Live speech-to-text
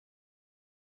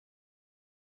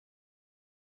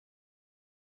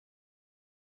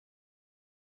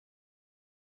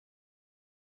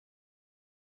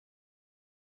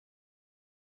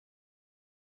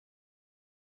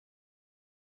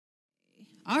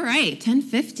All right,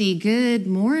 10:50, good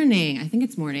morning. I think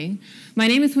it's morning. My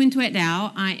name is Huyen Tue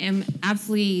Dao. I am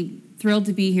absolutely thrilled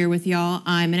to be here with y'all.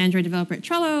 I'm an Android developer at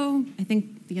Trello. I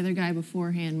think the other guy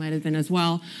beforehand might have been as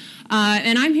well.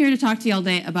 And I'm here to talk to y'all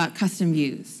today about custom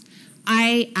views.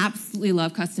 I absolutely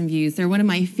love custom views. They're one of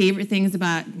my favorite things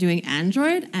about doing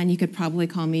Android, and you could probably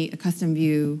call me a custom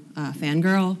view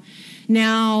fangirl.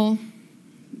 Now,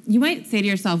 you might say to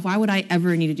yourself, why would I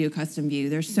ever need to do a custom view?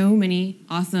 There's so many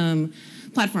awesome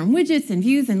platform widgets and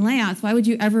views and layouts. Why would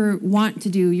you ever want to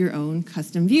do your own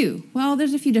custom view? Well,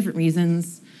 there's a few different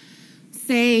reasons.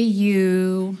 Say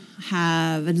you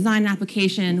have a design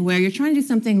application where you're trying to do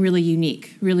something really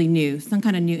unique, really new, some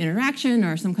kind of new interaction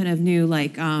or some kind of new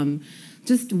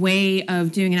just way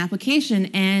of doing an application,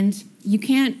 and you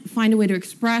can't find a way to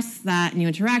express that new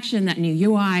interaction, that new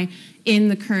UI in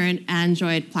the current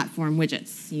Android platform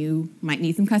widgets. You might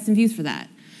need some custom views for that.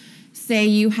 Say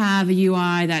you have a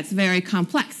UI that's very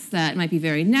complex, that might be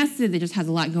very nested, that just has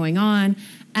a lot going on,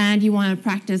 and you want to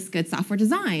practice good software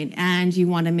design, and you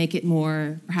want to make it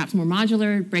perhaps more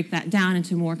modular, break that down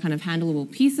into more kind of handleable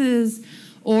pieces,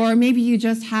 or maybe you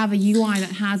just have a UI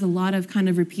that has a lot of kind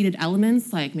of repeated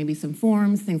elements, like maybe some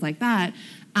forms, things like that,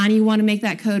 and you want to make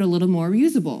that code a little more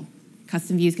reusable.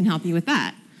 Custom views can help you with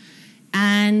that.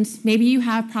 And maybe you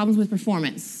have problems with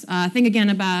performance. Think again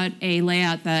about a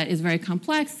layout that is very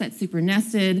complex, that's super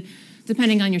nested.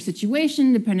 Depending on your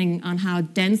situation, depending on how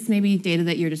dense maybe data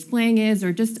that you're displaying is,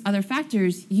 or just other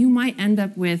factors, you might end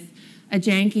up with a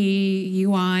janky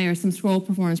UI or some scroll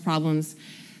performance problems.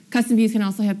 Custom views can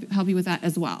also help you with that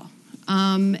as well.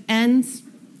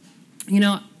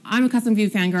 I'm a custom view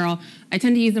fangirl. I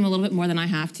tend to use them a little bit more than I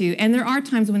have to. And there are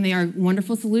times when they are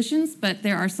wonderful solutions, but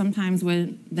there are some times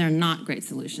when they're not great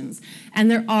solutions. And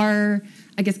there are,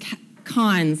 I guess,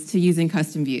 cons to using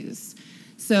custom views.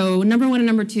 So number one and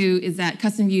number two is that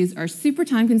custom views are super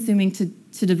time consuming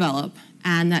to develop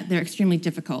and that they're extremely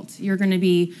difficult. You're going to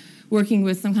be working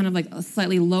with some kind of like a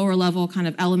slightly lower level kind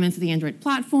of elements of the Android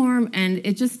platform, and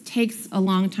it just takes a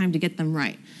long time to get them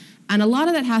right. And a lot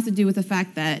of that has to do with the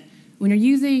fact that when you're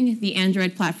using the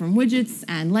Android platform widgets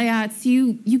and layouts,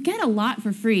 you get a lot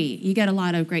for free. You get a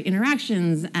lot of great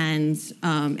interactions and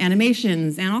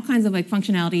animations and all kinds of like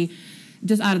functionality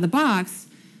just out of the box.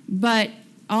 But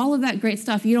all of that great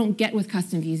stuff you don't get with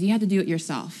custom views. You have to do it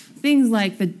yourself. Things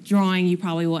like the drawing you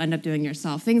probably will end up doing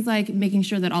yourself. Things like making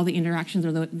sure that all the interactions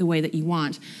are the way that you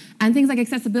want. And things like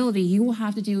accessibility you will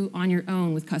have to do on your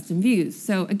own with custom views.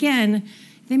 So again,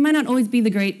 they might not always be the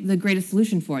greatest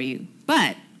solution for you.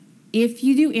 But if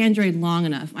you do Android long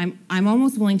enough, I'm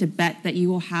almost willing to bet that you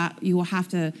will have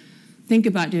to think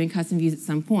about doing custom views at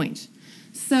some point.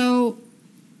 So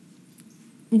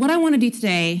what I want to do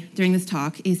today during this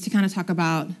talk is to kind of talk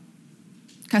about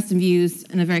custom views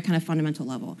in a very kind of fundamental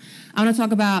level. I want to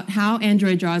talk about how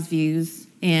Android draws views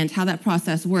and how that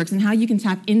process works and how you can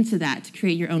tap into that to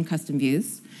create your own custom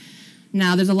views.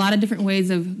 Now, there's a lot of different ways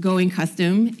of going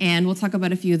custom, and we'll talk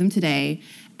about a few of them today.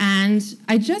 And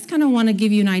I just kind of want to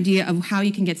give you an idea of how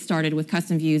you can get started with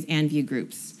custom views and view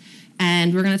groups.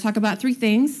 And we're going to talk about three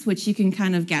things, which you can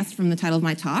kind of guess from the title of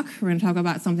my talk. We're going to talk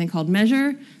about something called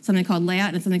measure, something called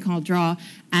layout, and something called draw,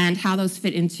 and how those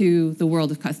fit into the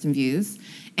world of custom views.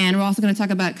 And we're also going to talk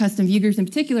about custom view groups in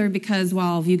particular, because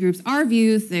while view groups are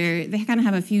views, they kind of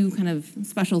have a few kind of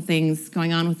special things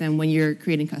going on with them when you're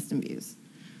creating custom views.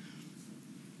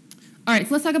 All right,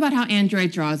 so let's talk about how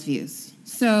Android draws views.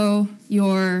 So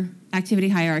your activity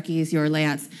hierarchies, your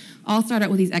layouts, all start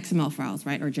out with these XML files,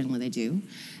 right? Or generally they do.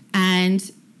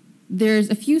 And there's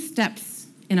a few steps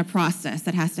in a process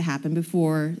that has to happen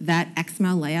before that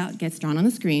XML layout gets drawn on the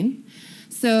screen.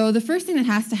 So the first thing that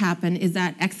has to happen is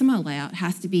that XML layout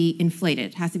has to be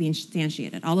inflated, has to be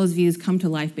instantiated. All those views come to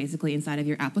life basically inside of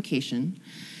your application.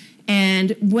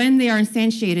 And when they are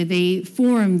instantiated, they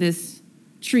form this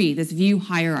tree, this view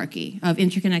hierarchy of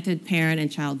interconnected parent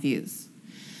and child views.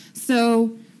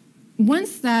 So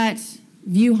once that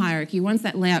view hierarchy, once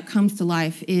that layout comes to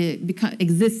life, it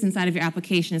exists inside of your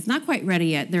application, it's not quite ready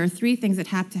yet. There are three things that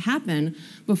have to happen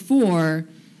before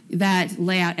that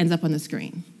layout ends up on the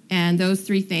screen. And those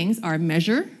three things are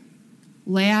measure,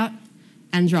 layout,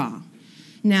 and draw.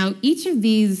 Now, each of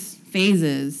these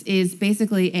phases is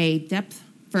basically a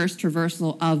depth-first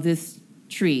traversal of this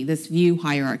tree, this view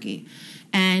hierarchy.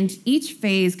 And each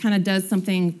phase kind of does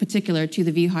something particular to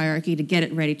the view hierarchy to get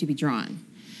it ready to be drawn.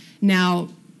 Now,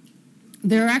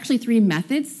 there are actually three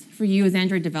methods for you as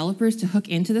Android developers to hook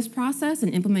into this process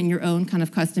and implement your own kind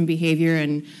of custom behavior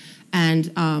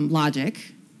and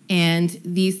logic. And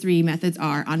these three methods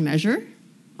are on measure,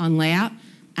 on layout,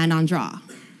 and on draw.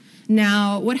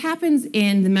 Now, what happens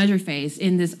in the measure phase,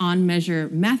 in this on-measure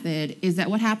method, is that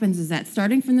what happens is that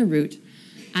starting from the root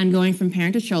and going from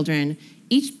parent to children,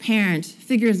 each parent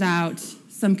figures out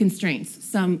some constraints,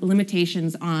 some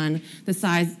limitations on the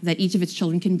size that each of its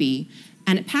children can be,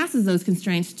 and it passes those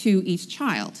constraints to each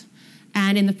child.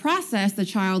 And in the process, the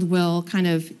child will kind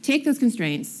of take those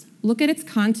constraints, look at its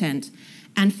content,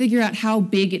 and figure out how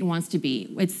big it wants to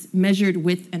be. It's measured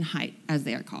width and height, as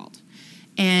they are called.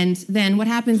 And then what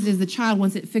happens is the child,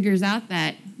 once it figures out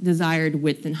that desired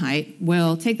width and height,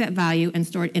 will take that value and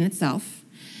store it in itself.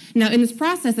 Now, in this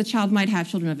process, the child might have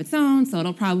children of its own, so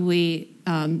it'll probably,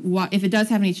 if it does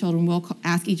have any children, we'll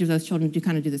ask each of those children to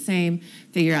kind of do the same,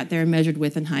 figure out their measured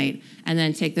width and height, and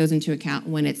then take those into account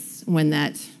when it's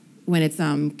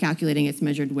calculating its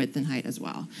measured width and height as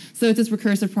well. So it's this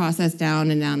recursive process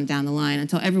down and down and down the line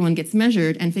until everyone gets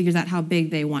measured and figures out how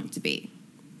big they want to be.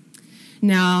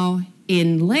 Now,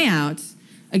 in layout,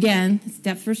 again, it's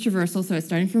depth first traversal, so it's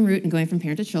starting from root and going from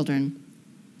parent to children.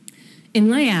 In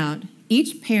layout,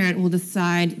 each parent will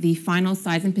decide the final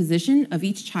size and position of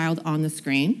each child on the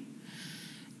screen.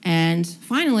 And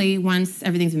finally, once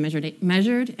everything's been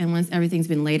measured and once everything's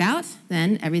been laid out,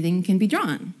 then everything can be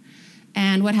drawn.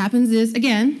 And what happens is,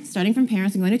 again, starting from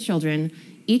parents and going to children,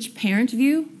 each parent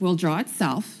view will draw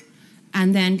itself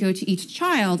and then go to each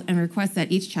child and request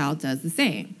that each child does the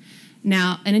same.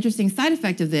 Now, an interesting side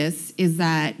effect of this is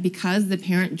that because the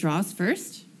parent draws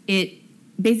first, it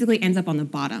basically ends up on the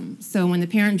bottom. So when the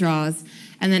parent draws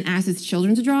and then asks its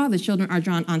children to draw, the children are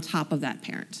drawn on top of that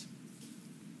parent.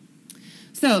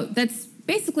 So that's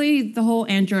basically the whole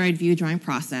Android view drawing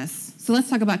process. So let's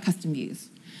talk about custom views.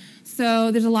 So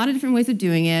there's a lot of different ways of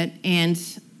doing it, and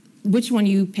which one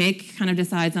you pick kind of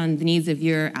decides on the needs of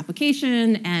your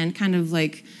application and kind of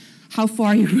like how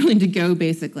far you're willing to go,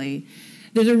 basically.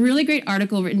 There's a really great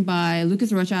article written by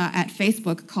Lucas Rocha at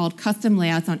Facebook called Custom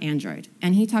Layouts on Android,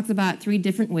 and he talks about 3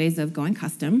 different ways of going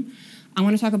custom. I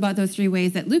want to talk about those 3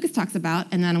 ways that Lucas talks about,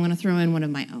 and then I'm going to throw in one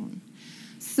of my own.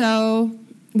 So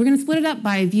we're going to split it up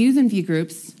by views and view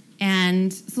groups,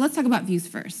 and so let's talk about views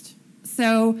first.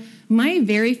 So my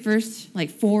very first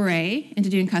foray into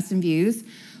doing custom views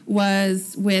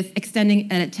was with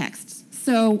extending edit text.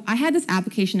 So I had this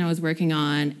application I was working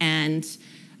on, and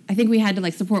I think we had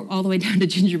to support all the way down to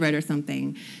Gingerbread or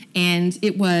something. And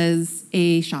it was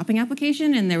a shopping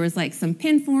application, and there was some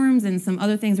pin forms and some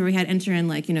other things where we had to enter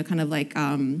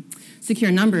in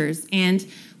secure numbers. And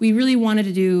we really wanted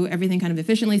to do everything kind of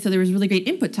efficiently, so there was really great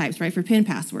input types, right, for pin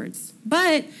passwords.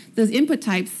 But those input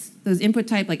type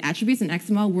attributes in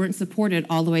XML weren't supported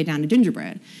all the way down to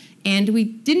Gingerbread. And we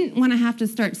didn't want to have to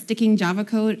start sticking Java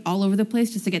code all over the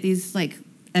place just to get these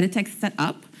edit text set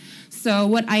up. So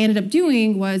what I ended up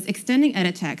doing was extending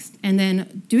edit text and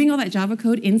then doing all that Java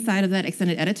code inside of that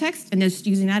extended edit text and just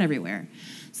using that everywhere.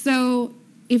 So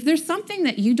if there's something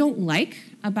that you don't like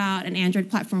about an Android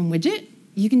platform widget,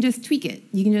 you can just tweak it.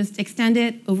 You can just extend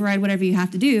it, override whatever you have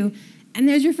to do, and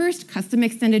there's your first custom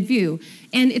extended view.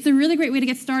 And it's a really great way to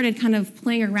get started kind of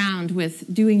playing around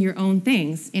with doing your own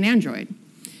things in Android.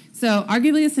 So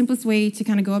arguably the simplest way to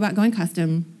kind of go about going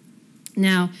custom.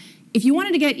 Now, if you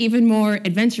wanted to get even more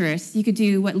adventurous, you could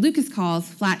do what Lucas calls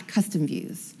flat custom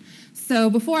views. So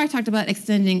before I talked about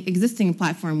extending existing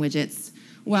platform widgets,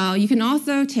 well, you can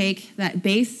also take that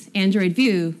base Android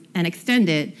view and extend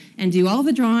it and do all of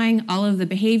the drawing, all of the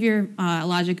behavior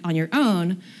logic on your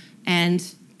own,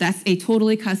 and that's a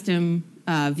totally custom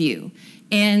view.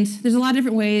 And there's a lot of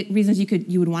different reasons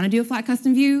you would want to do a flat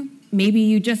custom view. Maybe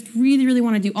you just really, really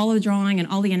want to do all of the drawing and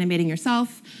all the animating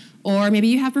yourself, or maybe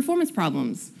you have performance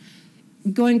problems.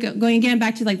 Going again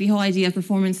back to the whole idea of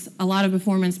performance, a lot of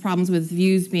performance problems with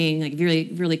views being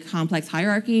really, really complex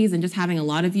hierarchies and just having a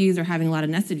lot of views or having a lot of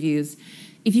nested views.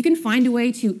 If you can find a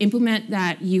way to implement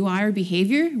that UI or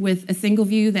behavior with a single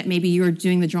view that maybe you're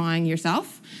doing the drawing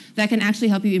yourself, that can actually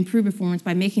help you improve performance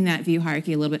by making that view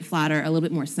hierarchy a little bit flatter, a little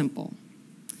bit more simple.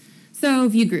 So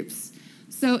view groups.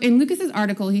 So in Lucas's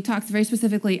article, he talks very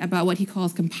specifically about what he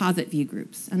calls composite view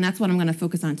groups, and that's what I'm going to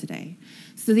focus on today.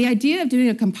 So the idea of doing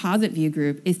a composite view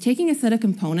group is taking a set of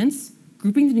components,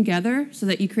 grouping them together so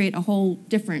that you create a whole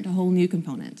new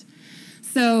component.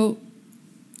 So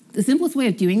the simplest way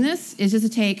of doing this is just to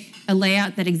take a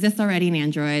layout that exists already in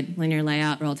Android, linear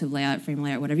layout, relative layout, frame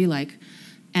layout, whatever you like,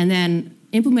 and then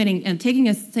implementing and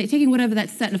taking whatever that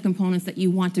set of components that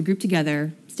you want to group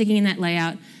together, sticking in that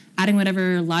layout, adding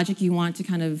whatever logic you want to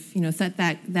kind of set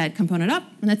that component up,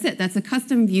 and that's it. That's a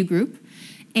custom view group.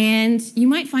 And you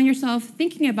might find yourself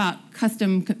thinking about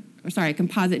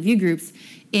composite view groups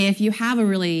if you have a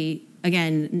really,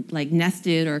 again,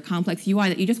 nested or complex UI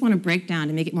that you just want to break down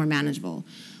to make it more manageable.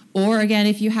 Or again,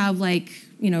 if you have like,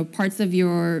 parts of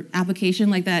your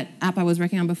application, like that app I was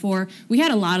working on before, we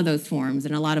had a lot of those forms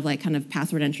and a lot of like kind of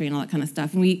password entry and all that kind of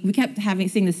stuff. And we kept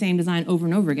seeing the same design over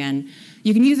and over again.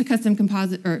 You can use a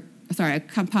composite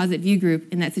view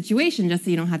group in that situation just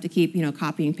so you don't have to keep,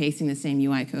 copying and pasting the same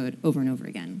UI code over and over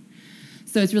again.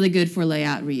 So it's really good for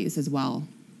layout reuse as well.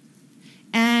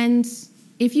 And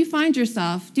if you find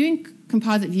yourself doing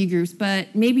composite view groups,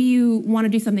 but maybe you want to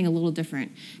do something a little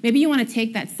different. Maybe you want to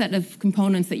take that set of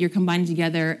components that you're combining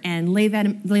together and lay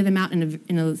them out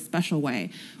in a special way.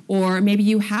 Or maybe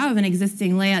you have an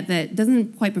existing layout that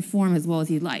doesn't quite perform as well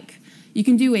as you'd like. You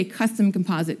can do a custom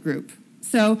composite group.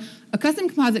 So a custom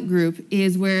composite group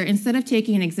is where instead of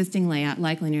taking an existing layout,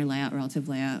 like linear layout, relative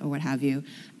layout, or what have you,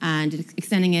 and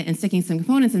extending it and sticking some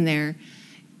components in there,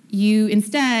 you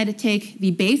instead take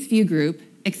the base view group,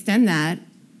 extend that,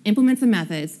 implement some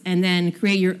methods, and then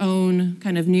create your own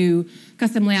kind of new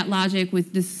custom layout logic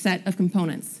with this set of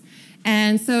components.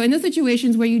 And so in those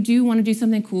situations where you do want to do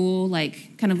something cool,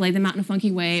 like kind of lay them out in a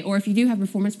funky way, or if you do have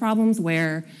performance problems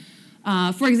where,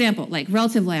 for example, like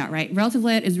relative layout, right? Relative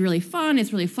layout is really fun,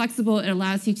 it's really flexible, it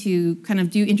allows you to kind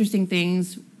of do interesting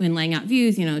things when laying out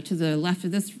views, to the left of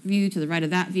this view, to the right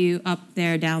of that view, up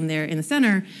there, down there, in the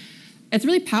center. It's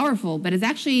really powerful, but it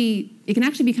can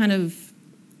actually be kind of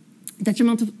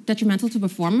detrimental to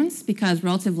performance because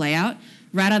relative layout,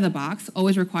 right out of the box,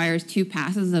 always requires 2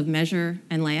 passes of measure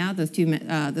and layout, those two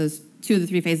of the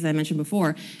 3 phases I mentioned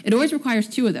before. It always requires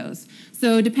 2 of those.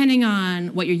 So depending on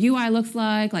what your UI looks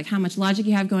like how much logic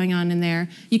you have going on in there,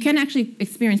 you can actually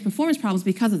experience performance problems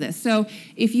because of this. So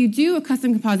if you do a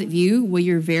custom composite view where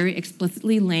you're very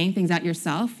explicitly laying things out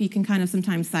yourself, you can kind of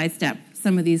sometimes sidestep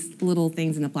some of these little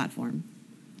things in the platform.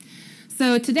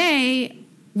 So today,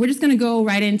 we're just going to go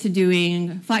right into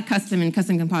doing flat custom and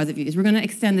custom composite views. We're going to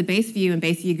extend the base view and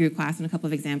base view group class in a couple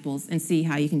of examples and see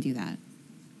how you can do that.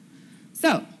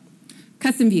 So,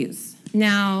 custom views.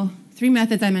 Now, 3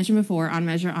 methods I mentioned before, on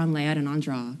measure, on layout, and on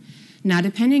draw. Now,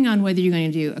 depending on whether you're going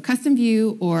to do a custom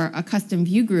view or a custom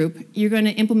view group, you're going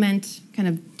to implement kind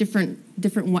of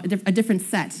a different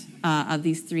set of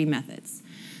these 3 methods.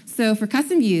 So for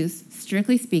custom views,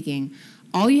 strictly speaking,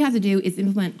 all you have to do is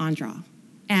implement on draw.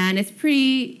 And it's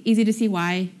pretty easy to see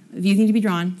why. Views need to be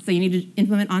drawn, so you need to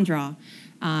implement on draw.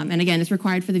 And again, it's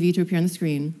required for the view to appear on the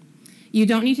screen. You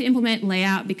don't need to implement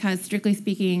layout because, strictly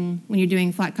speaking, when you're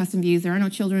doing flat custom views, there are no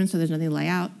children, so there's nothing to lay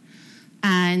out.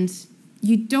 And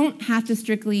you don't have to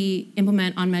strictly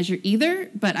implement on measure either,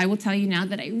 but I will tell you now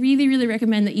that I really, really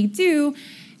recommend that you do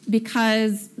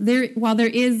because while there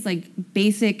is like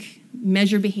basic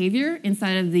measure behavior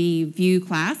inside of the view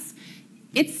class,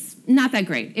 it's not that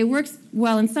great. It works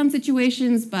well in some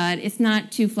situations, but it's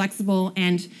not too flexible.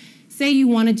 And say you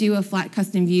want to do a flat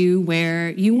custom view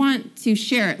where you want to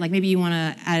share it, like maybe you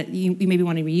want to you maybe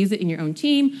want to reuse it in your own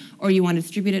team, or you want to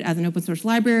distribute it as an open source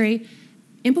library.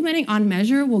 Implementing on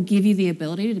measure will give you the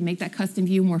ability to make that custom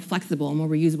view more flexible, more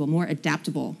reusable, more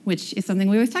adaptable, which is something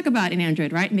we always talk about in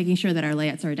Android, right? Making sure that our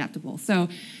layouts are adaptable. So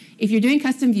if you're doing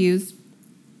custom views,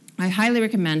 I highly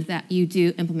recommend that you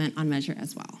do implement on measure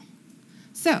as well.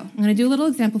 So I'm going to do a little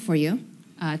example for you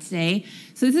today.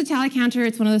 So this is a tally counter.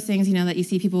 It's one of those things, that you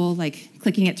see people like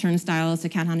clicking at turnstiles to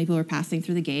count how many people are passing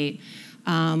through the gate.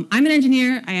 I'm an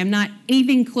engineer. I am not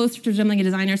anything close to resembling a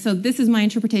designer. So this is my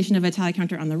interpretation of a tally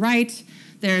counter on the right.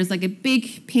 There's like a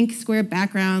big pink square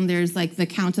background. There's like the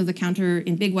count of the counter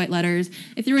in big white letters.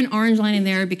 I threw an orange line in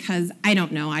there because I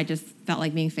don't know. I just felt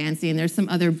like being fancy. And there's some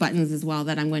other buttons as well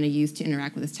that I'm going to use to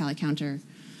interact with this tally counter.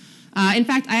 In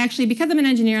fact, because I'm an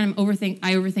engineer and I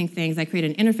overthink things, I create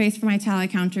an interface for my tally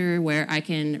counter where I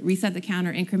can reset the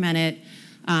counter, increment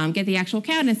it, get the actual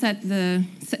count, and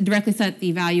directly set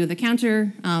the value of the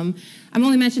counter. I'm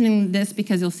only mentioning this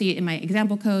because you'll see it in my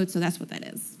example code, so that's what that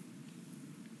is.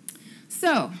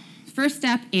 So, first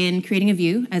step in creating a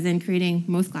view, as in creating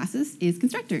most classes, is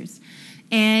constructors.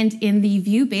 And in the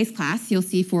view base class, you'll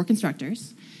see 4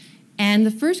 constructors. And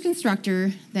the first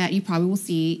constructor that you probably will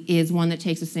see is one that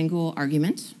takes a single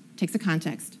argument, takes a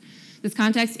context. This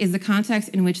context is the context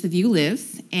in which the view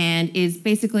lives and is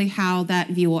basically how that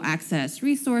view will access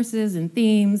resources and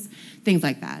themes, things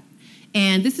like that.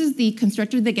 And this is the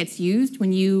constructor that gets used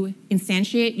when you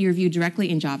instantiate your view directly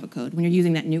in Java code, when you're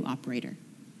using that new operator.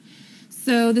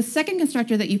 So the second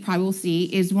constructor that you probably will see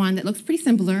is one that looks pretty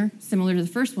similar to the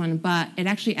first one, but it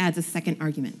actually adds a second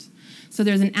argument. So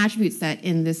there's an attribute set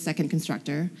in this second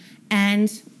constructor,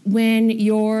 and when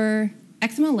your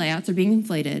XML layouts are being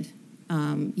inflated,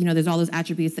 there's all those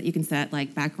attributes that you can set,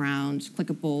 like background,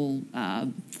 clickable,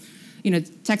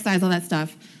 text size, all that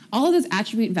stuff. All of those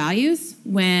attribute values,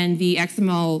 when the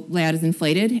XML layout is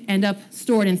inflated, end up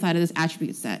stored inside of this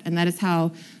attribute set. And that is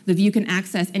how the view can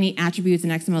access any attributes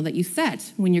in XML that you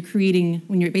set when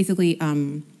you're basically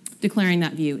declaring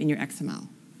that view in your XML.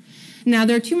 Now,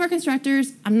 there are 2 more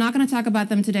constructors. I'm not going to talk about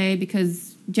them today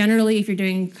because generally, if you're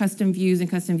doing custom views and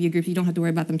custom view groups, you don't have to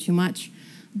worry about them too much.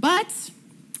 But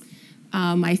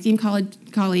my esteemed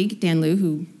colleague, Dan Liu,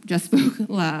 who just spoke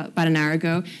about an hour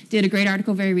ago, did a great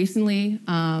article very recently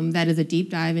that is a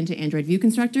deep dive into Android view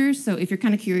constructors. So if you're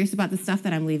kind of curious about the stuff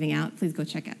that I'm leaving out, please go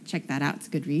check that out. It's a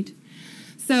good read.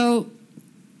 So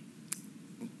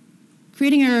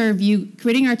creating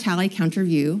our tally counter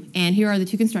view, and here are the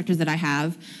 2 constructors that I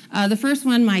have. The first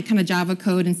one, my kind of Java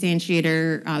code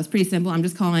instantiator, is pretty simple. I'm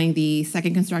just calling the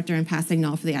second constructor and passing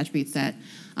null for the attribute set.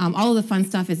 All of the fun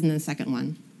stuff is in the second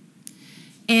one.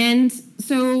 And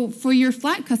so for your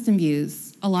flat custom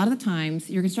views, a lot of the times,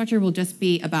 your constructor will just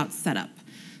be about setup.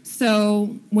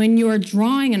 So when you're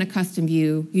drawing in a custom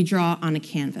view, you draw on a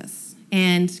canvas.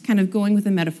 And kind of going with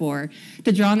a metaphor,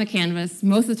 to draw on the canvas,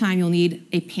 most of the time you'll need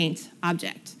a paint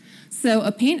object. So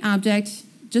a paint object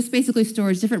just basically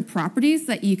stores different properties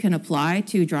that you can apply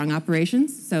to drawing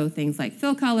operations. So things like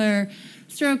fill color,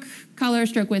 stroke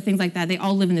width, things like that, they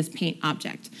all live in this paint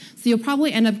object. So you'll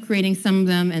probably end up creating some of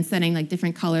them and setting like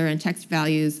different color and text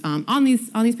values on these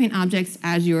paint objects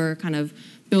as you're kind of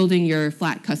building your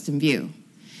flat custom view.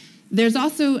 There's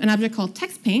also an object called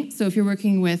text paint. So if you're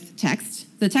working with text,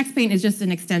 the text paint is just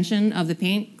an extension of the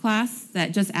paint class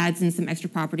that just adds in some extra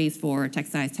properties for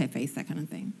text size, typeface, that kind of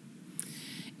thing.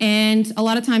 And a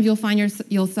lot of times you'll find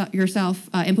yourself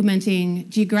implementing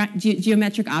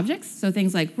geometric objects, so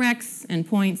things like recs and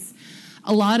points.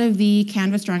 A lot of the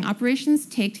canvas drawing operations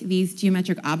take these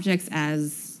geometric objects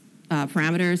as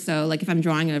parameters. So like if I'm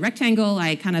drawing a rectangle,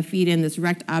 I kind of feed in this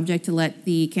rect object to let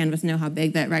the canvas know how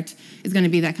big that rect is going to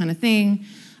be, that kind of thing.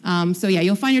 So yeah,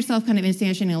 you'll find yourself kind of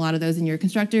instantiating a lot of those in your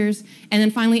constructors. And then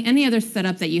finally, any other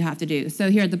setup that you have to do. So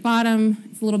here at the bottom,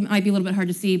 might be a little bit hard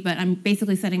to see, but I'm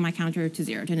basically setting my counter to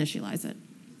 0 to initialize it.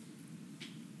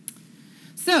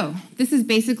 So this is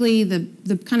basically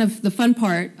the kind of the fun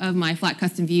part of my flat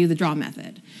custom view, the draw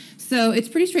method. So it's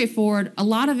pretty straightforward. A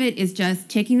lot of it is just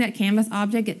taking that canvas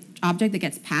object that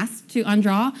gets passed to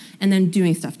undraw and then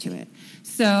doing stuff to it.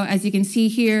 So as you can see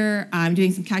here, I'm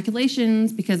doing some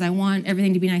calculations because I want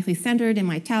everything to be nicely centered in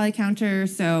my tally counter.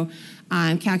 So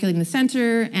I'm calculating the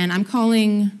center, and I'm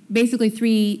calling basically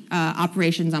 3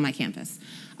 operations on my canvas.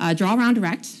 Draw round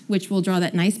direct, which will draw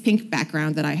that nice pink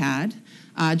background that I had.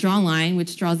 Draw line,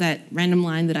 which draws that random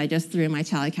line that I just threw in my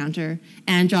tally counter.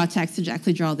 And draw text to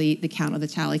actually draw the count of the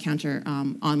tally counter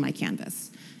on my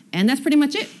canvas. And that's pretty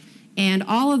much it. And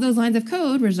all of those lines of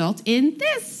code result in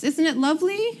this. Isn't it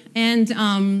lovely? And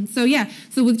so yeah,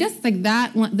 so with just like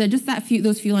that,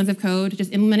 those few lines of code,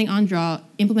 just implementing on draw,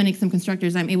 implementing some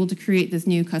constructors, I'm able to create this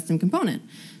new custom component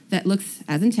that looks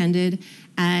as intended.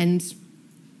 And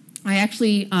I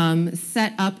actually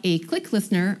set up a click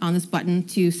listener on this button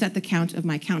to set the count of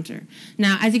my counter.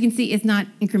 Now, as you can see, it's not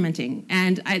incrementing.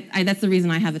 And that's the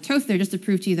reason I have the toast there, just to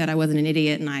prove to you that I wasn't an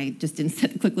idiot and I just didn't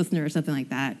set the click listener or something like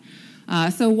that.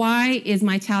 So why is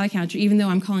my tally counter, even though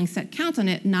I'm calling set count on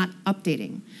it, not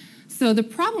updating? So the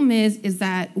problem is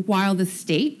that while the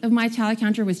state of my tally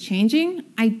counter was changing,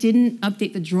 I didn't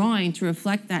update the drawing to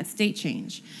reflect that state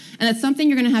change. And that's something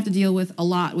you're going to have to deal with a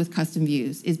lot with custom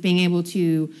views, is being able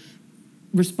to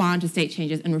respond to state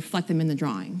changes and reflect them in the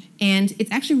drawing. And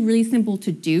it's actually really simple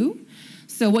to do.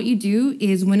 So what you do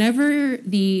is whenever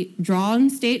the drawn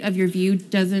state of your view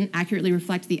doesn't accurately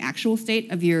reflect the actual state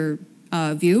of your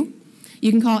view, you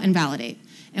can call invalidate.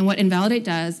 And what invalidate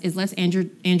does is lets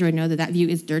Android know that that view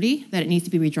is dirty, that it needs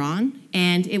to be redrawn,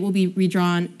 and it will be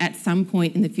redrawn at some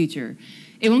point in the future.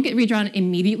 It won't get redrawn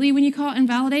immediately when you call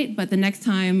invalidate, but the next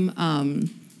time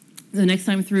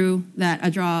through that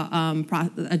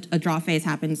a draw phase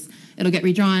happens, it'll get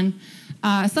redrawn.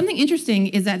 Something interesting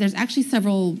is that there's actually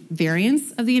several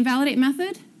variants of the invalidate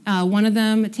method. One of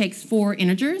them takes 4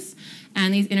 integers,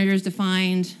 and these integers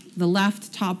define the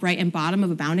left, top, right, and bottom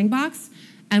of a bounding box.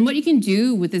 And what you can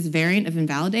do with this variant of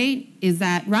invalidate is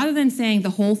that rather than saying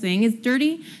the whole thing is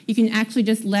dirty, you can actually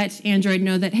just let Android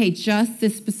know that, hey, just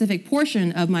this specific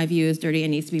portion of my view is dirty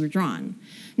and needs to be redrawn.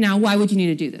 Now, why would you need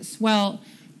to do this? Well,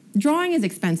 drawing is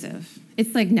expensive.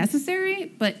 it's like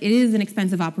necessary, but it is an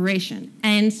expensive operation.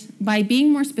 And by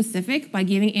being more specific, by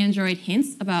giving Android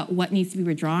hints about what needs to be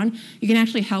redrawn, you can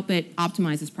actually help it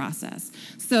optimize this process.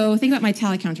 So think about my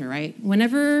tally counter, right?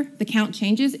 Whenever the count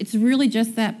changes, it's really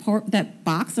just that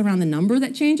box around the number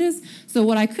that changes. So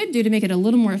what I could do to make it a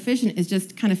little more efficient is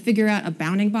just kind of figure out a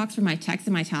bounding box for my text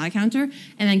and my tally counter,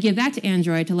 and then give that to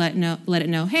Android to let it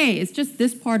know, hey, it's just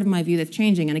this part of my view that's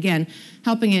changing. And again,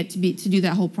 helping it to do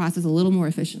that whole process a little more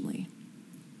efficiently.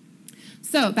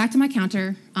 So back to my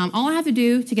counter. All I have to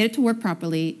do to get it to work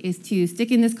properly is to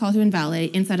stick in this call to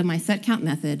invalidate inside of my setCount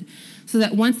method, so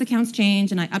that once the counts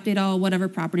change and I update all whatever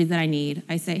properties that I need,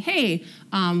 I say, hey,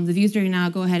 the view's ready now,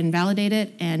 go ahead and validate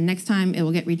it, and next time it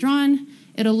will get redrawn.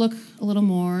 It'll look a little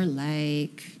more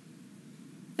like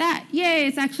that. Yay,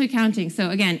 it's actually counting. So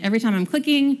again, every time I'm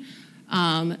clicking,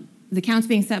 the count's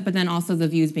being set, but then also the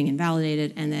view's being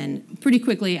invalidated, and then pretty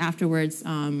quickly afterwards,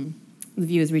 the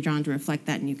view is redrawn to reflect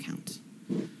that new count.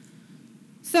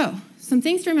 So, some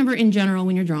things to remember in general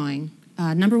when you're drawing.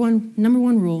 Number one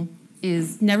rule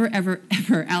is never, ever,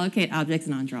 ever allocate objects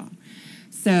in OnDraw.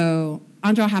 So,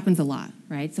 OnDraw happens a lot,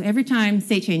 right? So every time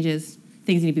state changes,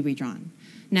 things need to be redrawn.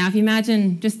 Now, if you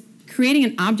imagine just creating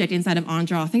an object inside of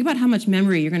OnDraw, think about how much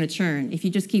memory you're going to churn if you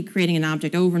just keep creating an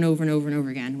object over and over and over and over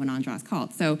again when OnDraw is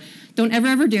called. So don't ever,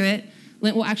 ever do it.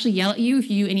 Lint will actually yell at you if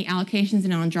you do any allocations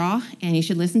in OnDraw, and you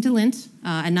should listen to Lint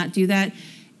and not do that.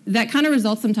 That kind of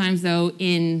results sometimes, though,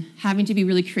 in having to be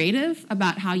really creative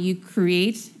about how you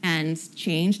create and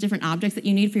change different objects that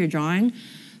you need for your drawing.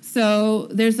 So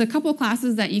there's a couple of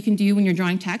classes that you can do when you're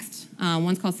drawing text.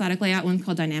 One's called static layout, one's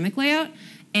called dynamic layout.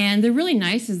 And they're really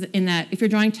nice in that if you're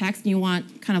drawing text and you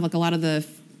want kind of like a lot of the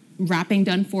wrapping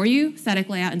done for you, static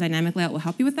layout and dynamic layout will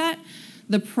help you with that.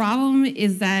 The problem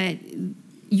is that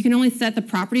you can only set the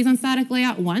properties on static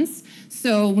layout once.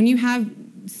 So when you have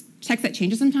text that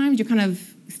changes sometimes, you're kind of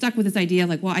stuck with this idea of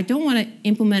like, well, I don't want to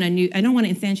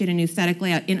instantiate a new static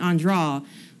layout in OnDraw,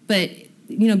 but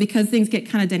because things get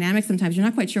kind of dynamic sometimes, you're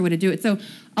not quite sure what to do it. So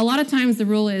a lot of times the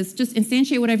rule is just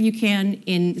instantiate whatever you can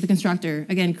in the constructor.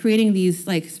 Again, creating these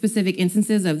like specific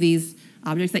instances of these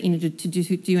objects that you need to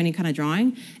do any kind of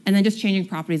drawing, and then just changing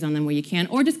properties on them where you can,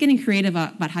 or just getting creative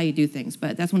about how you do things.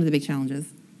 But that's one of the big challenges.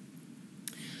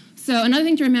 So another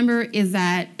thing to remember is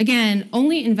that, again,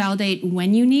 only invalidate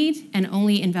when you need and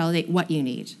only invalidate what you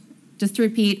need. Just to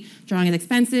repeat, drawing is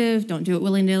expensive, don't do it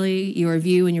willy-nilly, your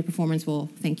view and your performance will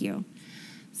thank you.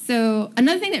 So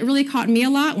another thing that really caught me a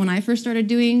lot when I first started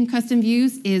doing custom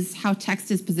views is how text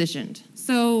is positioned.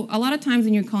 So a lot of times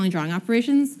when you're calling drawing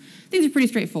operations, these are pretty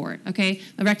straightforward, okay?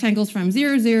 The rectangle's from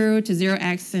 0, 0 to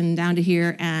 0x and down to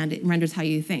here, and it renders how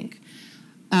you think.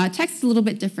 Text is a little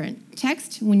bit different.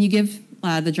 Text, when you give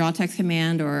the draw text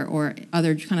command or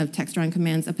other kind of text drawing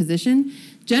commands a position,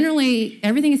 generally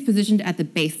everything is positioned at the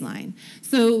baseline.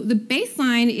 So the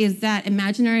baseline is that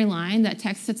imaginary line that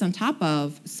text sits on top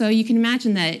of. So you can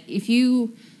imagine that if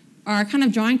you are kind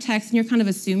of drawing text and you're kind of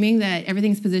assuming that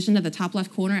everything's positioned at the top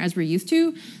left corner as we're used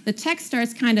to, the text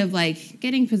starts kind of like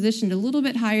getting positioned a little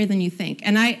bit higher than you think.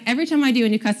 And every time I do a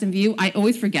new custom view, I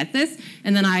always forget this,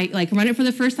 and then I like run it for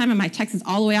the first time and my text is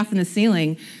all the way off in the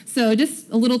ceiling. So just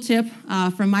a little tip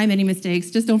from my many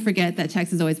mistakes, just don't forget that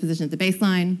text is always positioned at the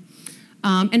baseline.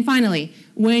 And finally,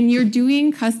 when you're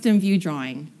doing custom view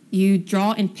drawing, you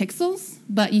draw in pixels,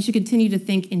 but you should continue to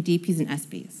think in DPs and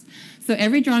SPs. So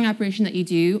every drawing operation that you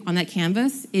do on that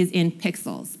canvas is in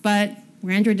pixels. But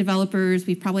we're Android developers.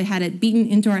 We've probably had it beaten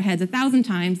into our heads 1,000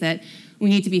 times that we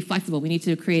need to be flexible. We need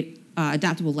to create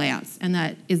adaptable layouts. And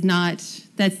that is not,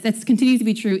 that's continues to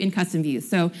be true in custom views.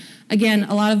 So again,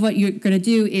 a lot of what you're going to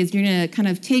do is you're going to kind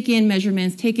of take in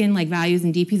measurements, take in like values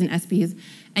in DPs and SPs,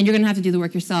 and you're going to have to do the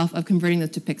work yourself of converting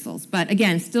those to pixels. But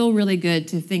again, still really good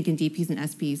to think in DPs and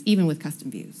SPs, even with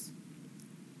custom views.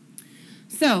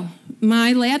 So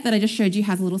my layout that I just showed you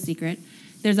has a little secret.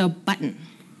 There's a button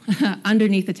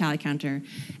underneath the tally counter,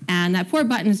 and that poor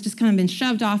button has just kind of been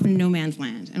shoved off in no man's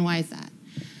land. And why is that?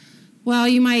 Well,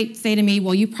 you might say to me,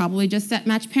 well, you probably just set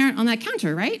match parent on that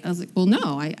counter, right? I was like, well,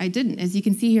 no, I didn't. As you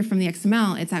can see here from the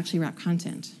XML, it's actually wrap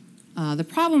content. The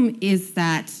problem is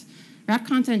that wrap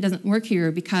content doesn't work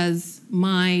here because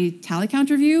my tally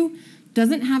counter view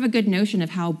doesn't have a good notion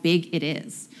of how big it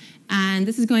is. And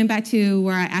this is going back to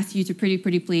where I asked you to pretty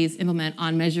please implement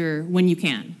on measure when you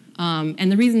can. And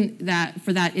the reason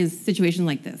for that is situation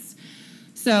like this.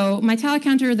 So my tally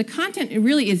counter, the content, it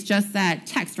really is just that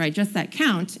text, right? Just that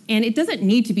count. And it doesn't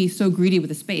need to be so greedy with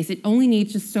the space. It only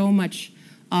needs just so much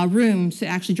room to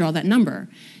actually draw that number.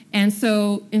 And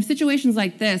so in situations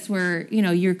like this where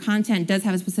your content does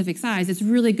have a specific size, it's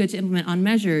really good to implement on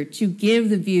measure to give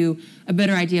the view a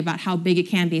better idea about how big it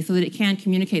can be so that it can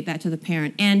communicate that to the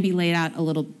parent and be laid out a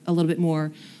little bit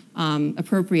more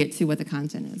appropriate to what the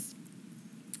content is.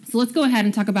 So let's go ahead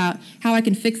and talk about how I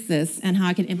can fix this and how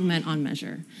I can implement on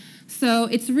measure. So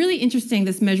it's really interesting,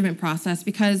 this measurement process,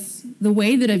 because the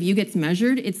way that a view gets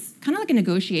measured, it's kind of like a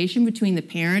negotiation between the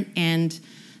parent and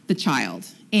the child.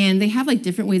 And they have like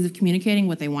different ways of communicating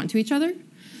what they want to each other.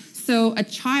 So a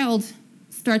child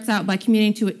starts out by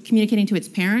communicating to its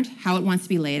parent how it wants to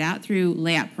be laid out through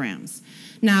layout params.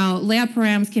 Now, layout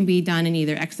params can be done in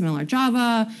either XML or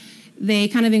Java. They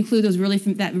kind of include those really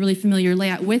familiar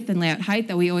layout width and layout height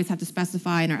that we always have to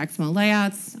specify in our XML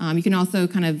layouts. You can also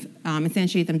kind of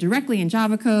instantiate them directly in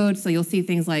Java code. So you'll see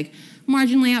things like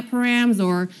margin layout params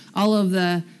or all of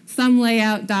the sum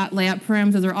layout dot layout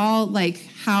params. Those are all like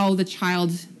how the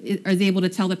child is able to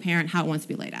tell the parent how it wants to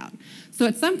be laid out. So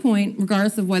at some point,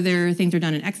 regardless of whether things are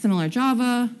done in XML or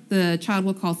Java, the child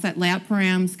will call set layout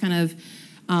params kind of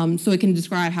so it can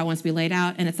describe how it wants to be laid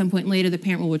out, and at some point later, the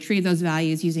parent will retrieve those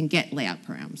values using get layout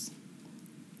params.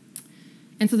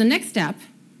 And so the next step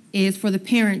is for the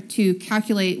parent to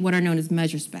calculate what are known as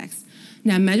measure specs.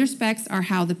 Now, measure specs are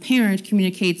how the parent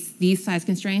communicates these size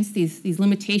constraints, these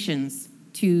limitations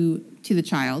to the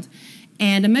child.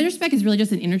 And a measure spec is really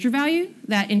just an integer value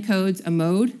that encodes a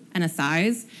mode and a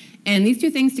size. And these two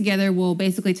things together will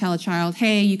basically tell a child,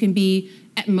 hey, you can be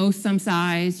at most some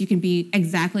size, you can be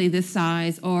exactly this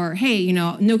size, or hey,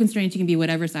 no constraints, you can be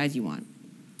whatever size you want.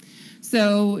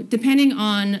 So depending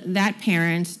on that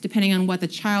parent, depending on what the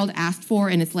child asked for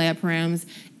in its layout params,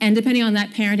 and depending on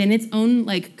that parent and its own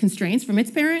constraints from its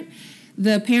parent,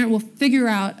 the parent will figure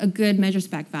out a good measure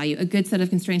spec value, a good set of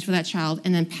constraints for that child,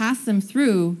 and then pass them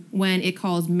through when it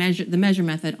calls the measure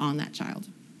method on that child.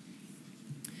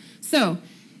 So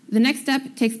the next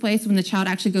step takes place when the child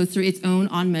actually goes through its own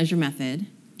on-measure method.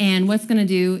 And what's going to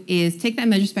do is take that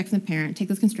measure spec from the parent, take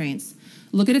those constraints,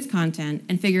 look at its content,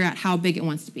 and figure out how big it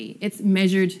wants to be. It's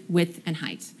measured width and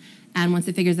height. And once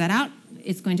it figures that out,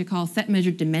 it's going to call set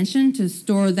measured dimension to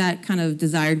store that kind of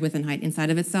desired width and height inside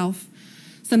of itself.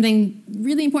 Something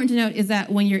really important to note is that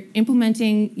when you're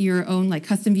implementing your own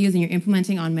custom views and you're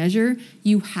implementing on measure,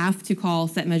 you have to call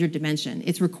set measured dimension.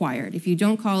 It's required. If you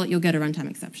don't call it, you'll get a runtime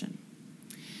exception.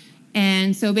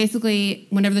 And so basically,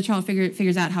 whenever the child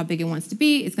figures out how big it wants to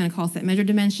be, it's going to call set measured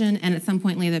dimension, and at some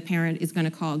point later, the parent is going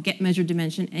to call get measured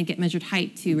dimension and get measured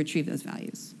height to retrieve those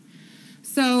values.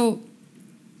 So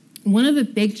one of the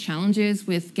big challenges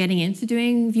with getting into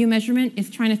doing view measurement is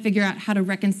trying to figure out how to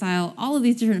reconcile all of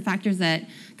these different factors that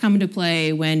come into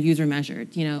play when views are measured.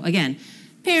 Again,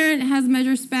 parent has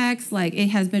measure specs, it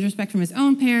has measure spec from its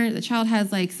own parent, the child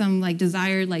has some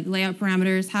desired layout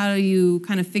parameters. How do you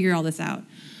kind of figure all this out?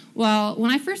 Well,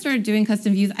 when I first started doing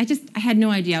custom views, I had no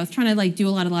idea. I was trying to do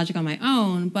a lot of logic on my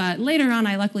own, but later on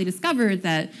I luckily discovered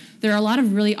that there are a lot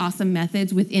of really awesome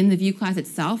methods within the view class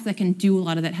itself that can do a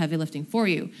lot of that heavy lifting for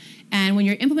you. And when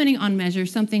you're implementing on measure,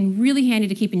 something really handy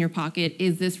to keep in your pocket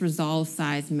is this resolve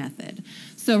size method.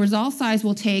 So resolve size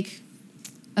will take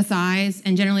a size,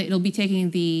 and generally it'll be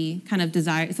taking the kind of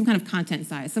some kind of content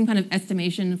size, some kind of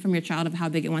estimation from your child of how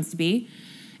big it wants to be.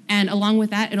 And along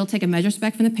with that, it'll take a measure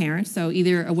spec from the parent, so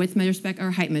either a width measure spec or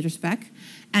a height measure spec,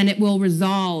 and it will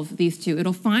resolve these two.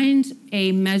 It'll find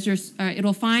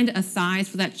it'll find a size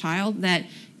for that child that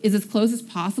is as close as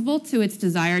possible to its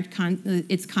desired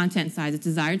its content size, its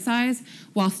desired size,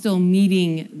 while still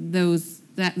meeting those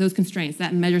constraints,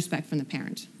 that measure spec from the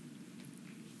parent.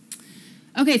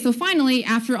 Okay, so finally,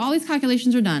 after all these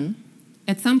calculations are done,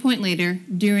 at some point later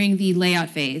during the layout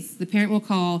phase, the parent will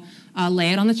call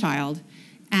layout on the child,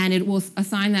 and it will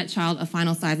assign that child a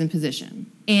final size and position.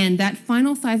 And that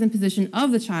final size and position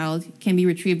of the child can be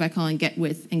retrieved by calling get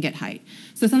width and get height.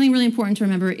 So something really important to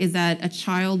remember is that a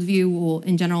child view will,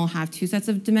 in general, have two sets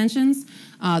of dimensions,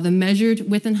 the measured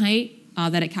width and height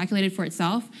that it calculated for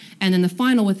itself, and then the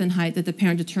final width and height that the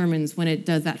parent determines when it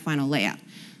does that final layout.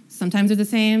 Sometimes they're the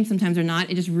same, sometimes they're not.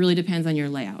 It just really depends on your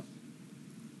layout.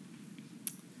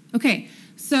 Okay.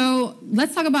 So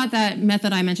let's talk about that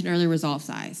method I mentioned earlier, resolve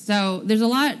size. So there's a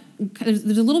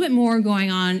little bit more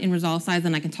going on in resolve size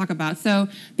than I can talk about. So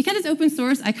because it's open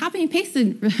source, I copy and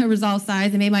pasted resolve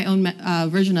size and made my own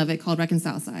version of it called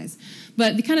reconcile size.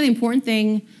 But the important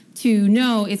thing to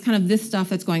know is kind of this stuff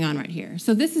that's going on right here.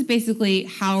 So this is basically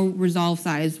how resolve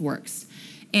size works.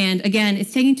 And again,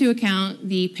 it's taking into account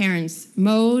the parent's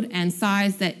mode and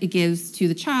size that it gives to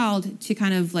the child to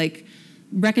kind of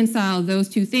reconcile those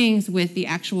two things with the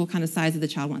actual kind of size that the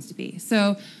child wants to be.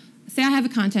 So say I have a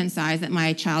content size that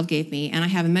my child gave me, and I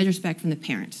have a measure spec from the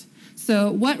parent.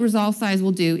 So what resolve size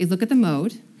will do is look at the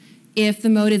mode. If the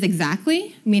mode is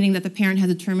exactly, meaning that the parent has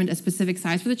determined a specific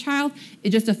size for the child,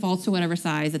 it just defaults to whatever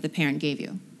size that the parent gave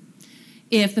you.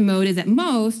 If the mode is at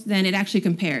most, then it actually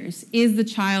compares. Is the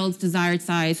child's desired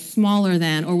size smaller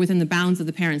than or within the bounds of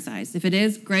the parent size? If it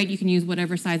is, great, you can use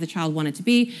whatever size the child wanted to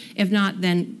be. If not,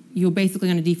 then you're basically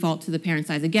going to default to the parent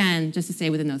size again, just to stay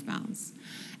within those bounds.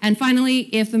 And finally,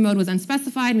 if the mode was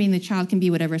unspecified, meaning the child can be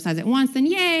whatever size it wants, then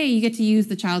yay, you get to use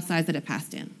the child size that it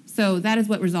passed in. So that is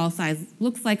what resolve size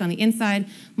looks like on the inside,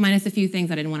 minus a few things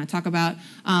that I didn't want to talk about.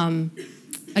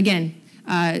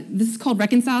 This is called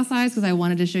reconcile size because I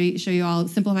wanted to show you all a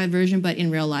simplified version, but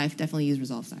in real life, definitely use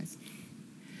resolve size.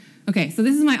 Okay, so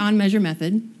this is my on-measure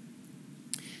method.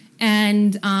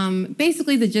 And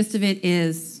basically the gist of it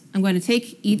is I'm going to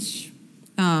take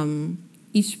so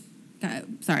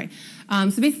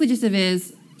basically the gist of it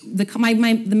is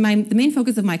the main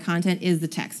focus of my content is the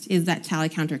text, is that tally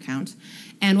counter count.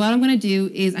 And what I'm going to do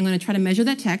is I'm going to try to measure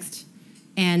that text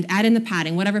and add in the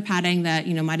padding, whatever padding that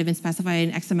might have been specified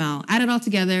in XML, add it all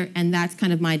together, and that's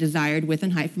kind of my desired width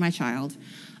and height for my child.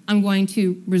 I'm going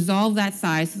to resolve that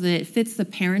size so that it fits the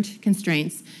parent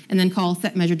constraints, and then call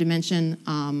set measure dimension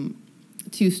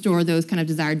to store those kind of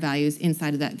desired values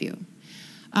inside of that view.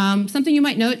 Something you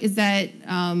might note is that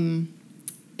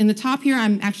in the top here,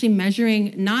 I'm actually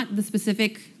measuring not the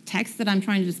specific text that I'm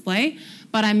trying to display,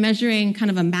 but I'm measuring kind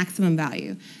of a maximum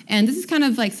value. And this is kind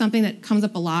of like something that comes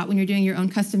up a lot when you're doing your own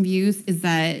custom views, is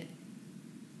that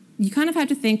you kind of have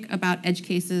to think about edge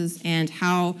cases and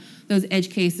how those edge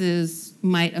cases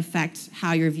might affect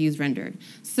how your view is rendered.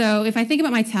 So if I think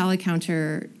about my tally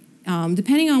counter,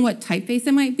 depending on what typeface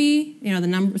it might be,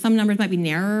 some numbers might be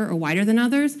narrower or wider than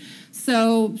others.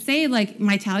 So say like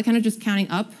my tally counter just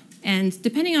counting up, and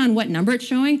depending on what number it's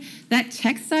showing, that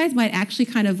text size might actually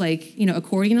kind of like,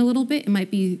 accordion a little bit. It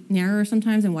might be narrower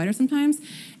sometimes and wider sometimes.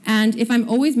 And if I'm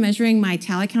always measuring my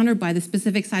tally counter by the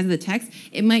specific size of the text,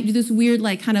 it might do this weird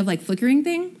kind of flickering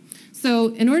thing.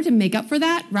 So in order to make up for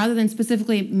that, rather than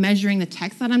specifically measuring the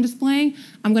text that I'm displaying,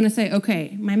 I'm going to say,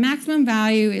 okay, my maximum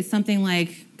value is something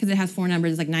like, because it has 4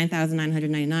 numbers, it's like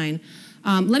 9,999.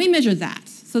 Let me measure that.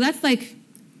 So that's a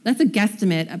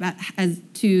guesstimate about as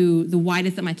to the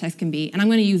widest that my text can be, and I'm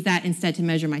going to use that instead to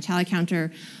measure my tally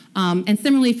counter. And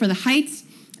similarly for the height,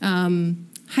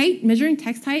 measuring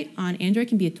text height on Android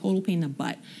can be a total pain in the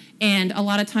butt. And a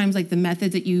lot of times, the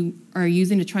methods that you are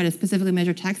using to try to specifically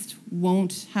measure text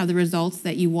won't have the results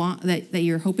that you want, that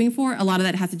you're hoping for. A lot of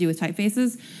that has to do with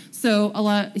typefaces. So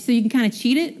you can kind of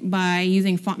cheat it by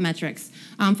using font metrics.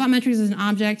 Font metrics is an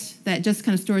object that just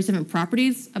kind of stores different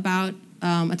properties about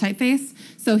a typeface.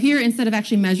 So here, instead of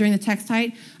actually measuring the text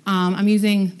height, I'm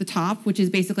using the top, which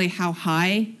is basically how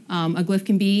high a glyph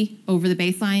can be over the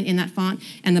baseline in that font,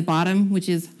 and the bottom, which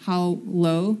is how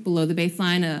low below the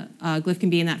baseline a glyph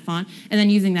can be in that font, and then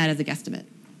using that as a guesstimate.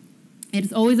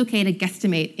 It's always okay to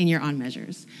guesstimate in your on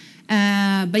measures.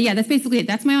 But yeah, that's basically it.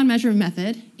 That's my on measure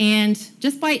method. And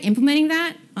just by implementing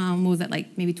that, what was that,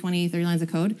 maybe 20, 30 lines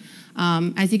of code?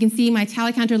 As you can see, my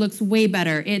tally counter looks way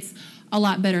better. It's a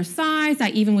lot better size. I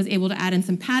even was able to add in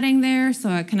some padding there, so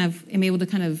I kind of am able to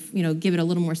give it a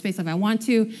little more space if I want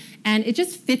to, and it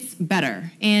just fits better,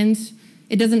 and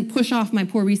it doesn't push off my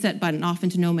poor reset button off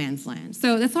into no man's land.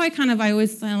 So that's how I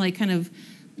always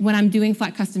when I'm doing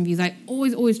flat custom views, I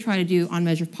always try to do on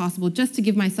measure if possible, just to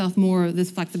give myself more of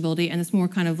this flexibility and this more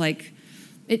kind of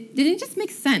it just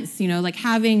makes sense,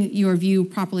 having your view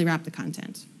properly wrap the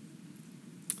content.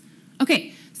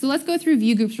 Okay. So let's go through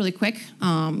view groups really quick,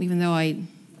 even though I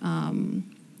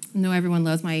know everyone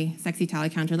loves my sexy tally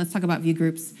counter. Let's talk about view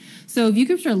groups. So view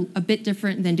groups are a bit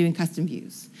different than doing custom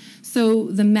views.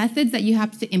 So the methods that you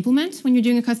have to implement when you're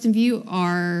doing a custom view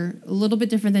are a little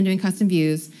bit different than doing custom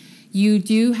views. You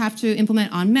do have to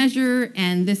implement on measure,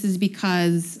 and this is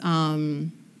because, how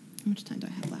much time do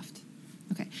I have left?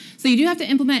 Okay, so you do have to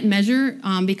implement measure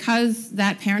because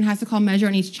that parent has to call measure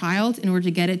on each child in order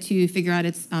to get it to figure out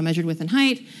its measured width and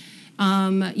height.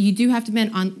 You do have to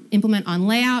implement on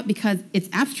layout because it's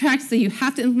abstract, so you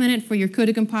have to implement it for your code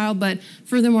to compile, but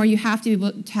furthermore, you have to be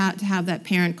able to have that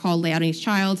parent call layout on each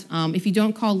child. If you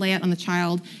don't call layout on the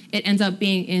child, it ends up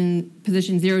being in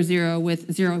position 0, 0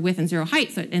 with 0 width and 0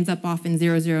 height, so it ends up off in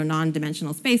 0, 0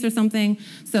 non-dimensional space or something,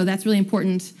 so that's really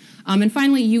important. And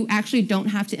finally, you actually don't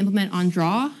have to implement on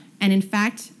draw. And in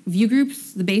fact, view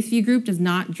groups, the base view group does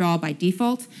not draw by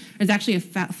default. There's actually a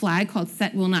flag called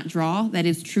set will not draw that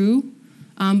is true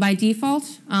by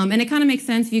default. And it kind of makes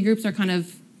sense. View groups are kind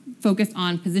of focused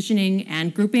on positioning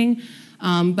and grouping.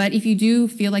 But if you do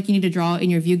feel like you need to draw in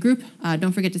your view group,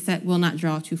 don't forget to set will not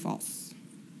draw to false.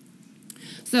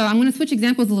 So I'm going to switch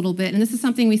examples a little bit, and this is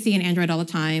something we see in Android all the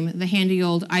time, the handy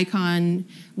old icon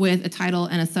with a title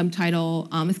and a subtitle.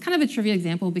 It's kind of a trivial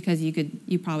example because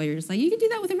you probably are just like, you could do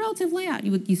that with a relative layout.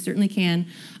 You certainly can.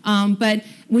 But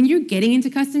when you're getting into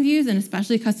custom views, and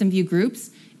especially custom view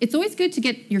groups, it's always good to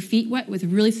get your feet wet with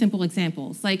really simple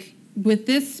examples. Like with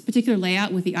this particular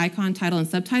layout with the icon, title, and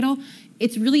subtitle,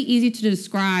 it's really easy to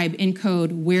describe in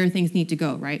code where things need to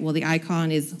go, right? Well, the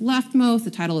icon is leftmost,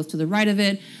 the title is to the right of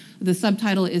it, the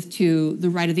subtitle is to the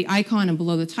right of the icon and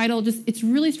below the title. It's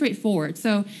really straightforward.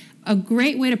 So a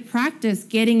great way to practice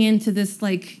getting into this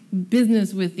like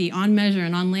business with the on measure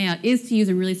and on layout is to use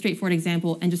a really straightforward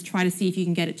example and just try to see if you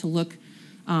can get it to look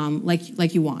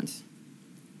like you want.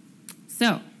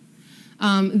 So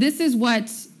this is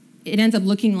what it ends up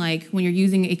looking like when you're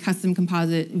using a custom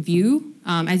composite view.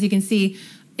 As you can see,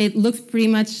 it looks pretty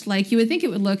much like you would think it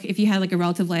would look if you had like a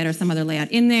relative layout or some other layout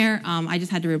in there. I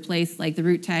just had to replace like the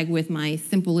root tag with my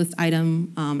simple list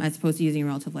item as opposed to using a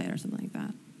relative layout or something like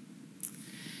that.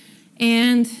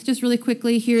 And just really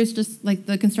quickly, here's just like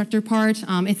the constructor part.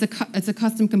 It's a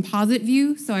custom composite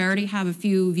view, so I already have a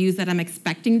few views that I'm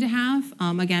expecting to have,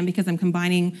 again, because I'm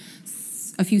combining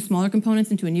a few smaller components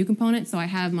into a new component. So I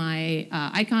have my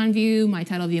icon view, my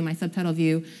title view, my subtitle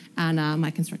view, and my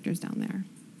constructors down there.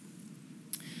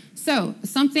 So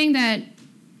something that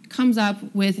comes up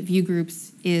with view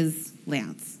groups is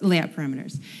layout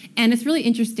parameters. And it's really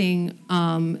interesting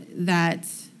that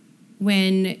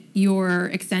when you're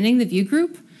extending the view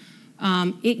group,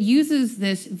 it uses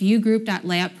this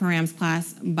viewgroup.layoutparams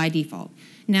class by default.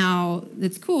 Now,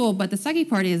 that's cool, but the sucky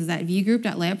part is that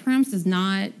viewgroup.layoutparams does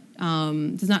not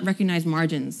recognize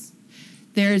margins.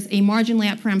 There's a margin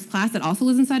layout params class that also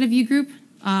lives inside of viewgroup,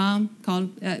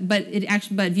 but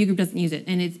viewgroup doesn't use it,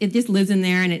 and it just lives in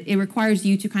there, and it requires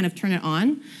you to kind of turn it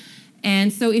on.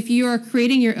 And so if you are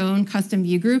creating your own custom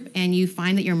view group and you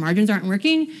find that your margins aren't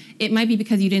working, it might be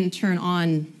because you didn't turn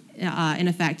on, in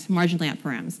effect, margin layout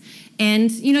params. And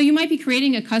you might be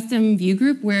creating a custom view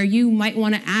group where you might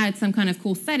want to add some kind of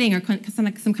cool setting or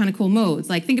some kind of cool modes.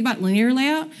 Like think about linear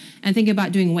layout and think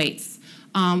about doing weights.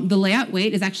 The layout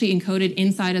weight is actually encoded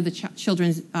inside of the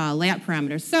children's layout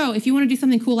parameters. So if you want to do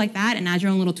something cool like that and add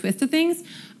your own little twist to things,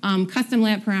 custom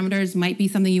layout parameters might be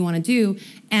something you want to do.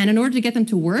 And in order to get them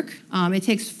to work, it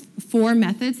takes 4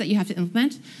 methods that you have to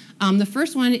implement. The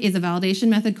first one is a validation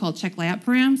method called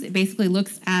checkLayoutParams. It basically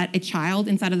looks at a child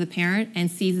inside of the parent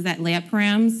and sees that the layout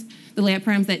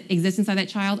params that exist inside that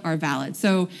child are valid.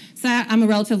 So I'm a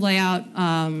relative layout,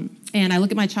 and I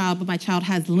look at my child, but my child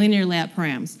has linear layout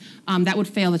params. That would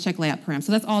fail the checkLayoutParams.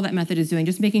 So that's all that method is doing,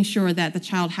 just making sure that the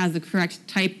child has the correct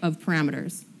type of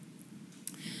parameters.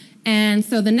 And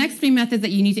so the next 3 methods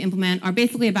that you need to implement are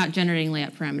basically about generating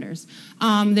layout parameters.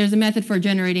 There's a method for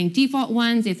generating default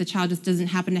ones if the child just doesn't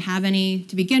happen to have any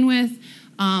to begin with.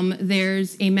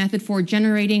 There's a method for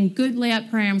generating good layout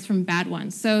params from bad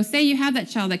ones. So say you have that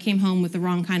child that came home with the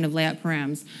wrong kind of layout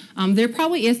params. There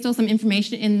probably is still some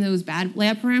information in those bad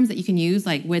layout params that you can use,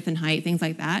 like width and height, things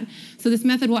like that. So this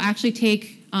method will actually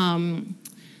take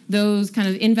those kind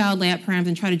of invalid layout params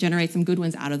and try to generate some good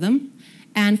ones out of them.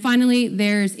 And finally,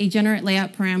 there's a generate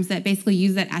layout params that basically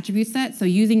use that attribute set. So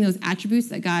using those attributes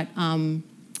that got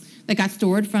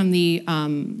stored from the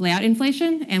layout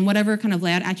inflation and whatever kind of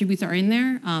layout attributes are in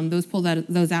there, those pull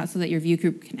those out so that your view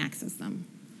group can access them.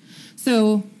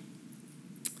 So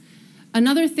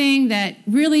another thing that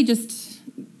really just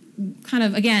kind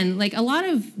of, again, like a lot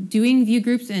of doing view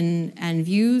groups and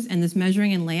views and this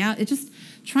measuring and layout, it just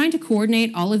trying to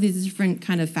coordinate all of these different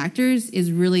kind of factors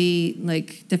is really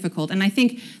like difficult. And I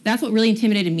think that's what really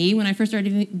intimidated me when I first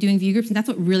started doing view groups, and that's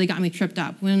what really got me tripped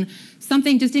up. When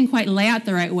something just didn't quite lay out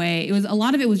the right way, a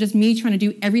lot of it was just me trying to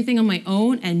do everything on my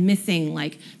own and missing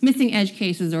edge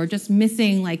cases or just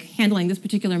missing like handling this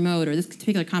particular mode or this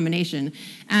particular combination.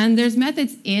 And there's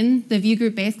methods in the view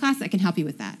group base class that can help you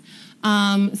with that.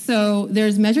 So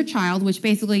there's measure child, which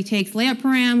basically takes layout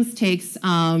params, takes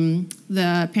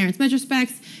the parent's measure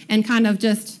specs, and kind of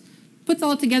just puts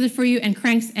all together for you and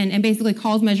cranks and basically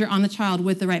calls measure on the child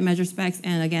with the right measure specs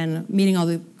and, again, meeting all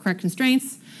the correct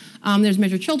constraints. There's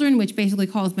measure children, which basically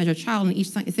calls measure child and each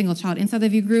single child inside the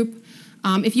view group.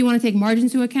 If you want to take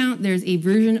margins into account, there's a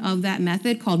version of that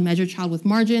method called measure child with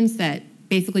margins that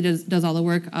basically does all the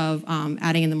work of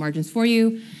adding in the margins for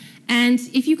you. And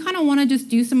if you kind of want to just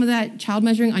do some of that child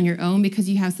measuring on your own because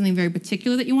you have something very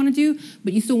particular that you want to do,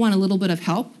 but you still want a little bit of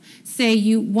help, say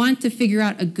you want to figure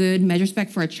out a good measure spec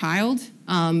for a child,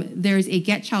 there's a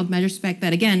get child measure spec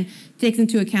that, again, takes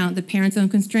into account the parent's own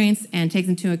constraints and takes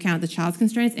into account the child's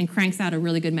constraints and cranks out a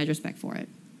really good measure spec for it.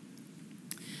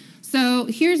 So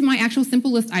here's my actual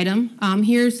simple list item.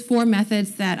 Here's 4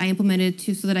 methods that I implemented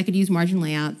so that I could use margin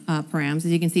layout params. As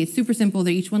you can see, it's super simple.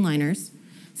 They're each one-liners,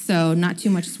 so not too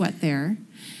much sweat there.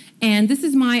 And this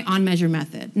is my on-measure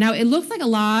method. Now, it looks like a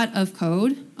lot of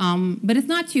code, but it's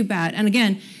not too bad. And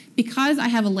again, because I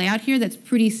have a layout here that's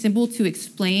pretty simple to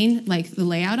explain, like the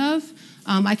layout of,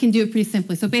 I can do it pretty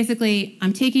simply. So basically,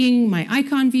 I'm taking my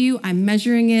icon view, I'm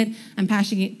measuring it, I'm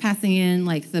passing in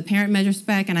like the parent measure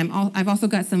spec, and I've also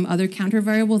got some other counter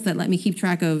variables that let me keep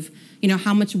track of, you know,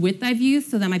 how much width I've used,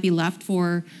 so that might be left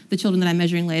for the children that I'm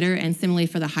measuring later, and similarly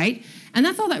for the height. And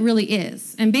that's all that really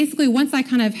is. And basically, once I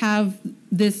kind of have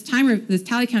this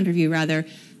tally counter view rather,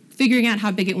 figuring out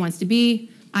how big it wants to be,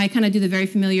 I kind of do the very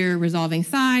familiar resolving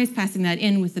size, passing that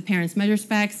in with the parent's measure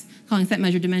specs, calling set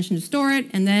measure dimension to store it,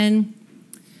 and then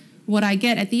what I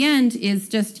get at the end is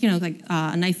just, you know, like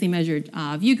a nicely measured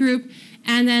view group.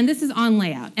 And then this is on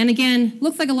layout. And again,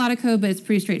 looks like a lot of code, but it's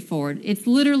pretty straightforward. It's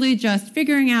literally just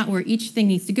figuring out where each thing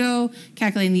needs to go,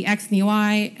 calculating the X and the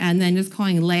Y, and then just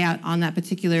calling layout on that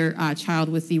particular child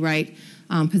with the right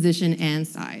position and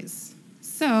size.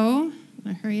 So I'm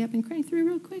gonna hurry up and crank through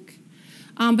real quick.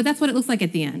 But that's what it looks like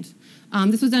at the end.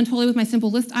 This was done totally with my simple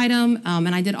list item,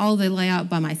 and I did all the layout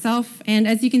by myself. And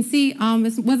as you can see,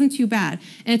 this wasn't too bad.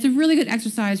 And it's a really good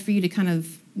exercise for you to kind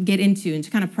of get into and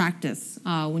to kind of practice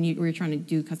when you're trying to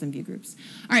do custom view groups.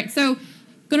 All right, so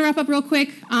gonna wrap up real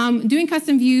quick. Doing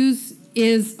custom views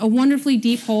is a wonderfully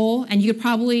deep hole, and you could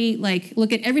probably like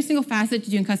look at every single facet to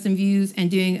doing custom views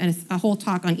and doing a whole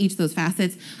talk on each of those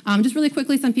facets. Just really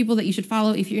quickly, some people that you should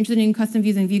follow if you're interested in custom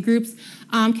views and view groups.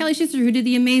 Kelly Schuster, who did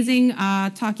the amazing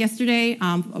talk yesterday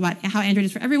about how Android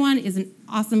is for everyone, is an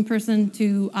awesome person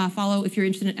to follow if you're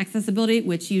interested in accessibility,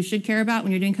 which you should care about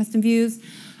when you're doing custom views.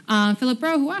 Philip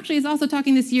Bro, who actually is also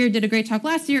talking this year, did a great talk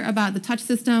last year about the touch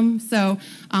system. So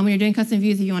when you're doing custom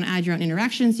views, if you want to add your own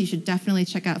interactions, you should definitely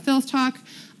check out Phil's talk.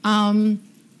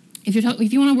 If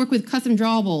you want to work with custom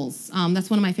drawables, that's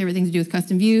one of my favorite things to do with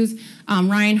custom views.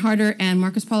 Ryan Harder and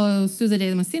Marcos Paulo Souza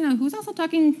de Messina, who's also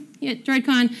talking at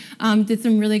Droidcon, did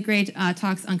some really great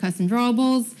talks on custom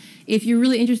drawables. If you're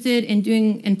really interested in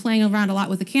doing and playing around a lot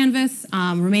with the canvas,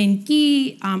 Romain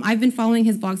Guy, I've been following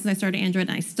his blog since I started Android,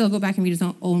 and I still go back and read his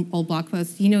own old blog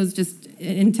posts. He knows just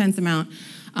an intense amount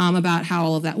about how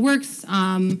all of that works.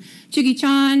 Chugi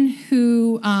Chan,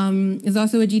 who is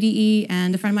also a GDE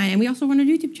and a friend of mine, and we also run a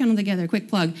YouTube channel together, quick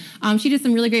plug. She did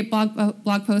some really great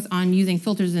blog posts on using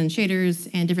filters and shaders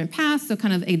and different paths, so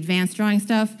kind of advanced drawing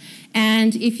stuff.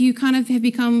 And if you kind of have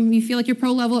you feel like you're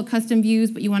pro level at custom views,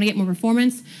 but you want to get more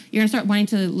performance, you're going to start wanting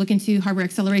to look into hardware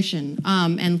acceleration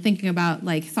and thinking about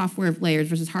like software layers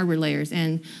versus hardware layers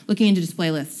and looking into display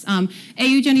lists.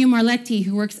 Eugenio Marletti,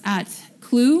 who works at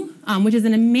Clue, which is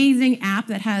an amazing app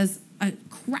that has a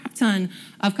crap ton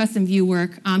of custom view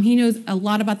work. He knows a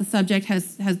lot about the subject,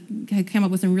 has come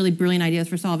up with some really brilliant ideas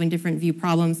for solving different view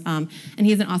problems, and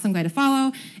he's an awesome guy to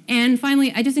follow. And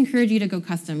finally, I just encourage you to go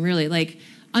custom, really. Like,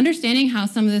 understanding how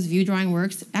some of this view drawing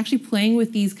works, actually playing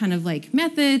with these kind of like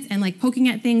methods and like poking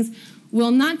at things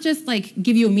will not just like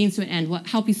give you a means to an end, will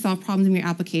help you solve problems in your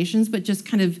applications, but just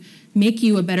kind of make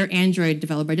you a better Android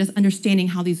developer, just understanding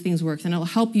how these things work, and it'll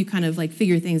help you kind of like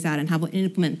figure things out and how to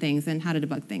implement things and how to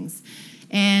debug things.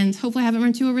 And hopefully I haven't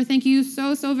run too over. Thank you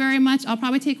so very much. I'll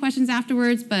probably take questions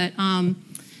afterwards, but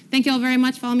thank you all very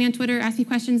much. Follow me on Twitter, ask me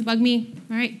questions, bug me.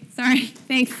 All right, sorry,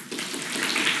 thanks.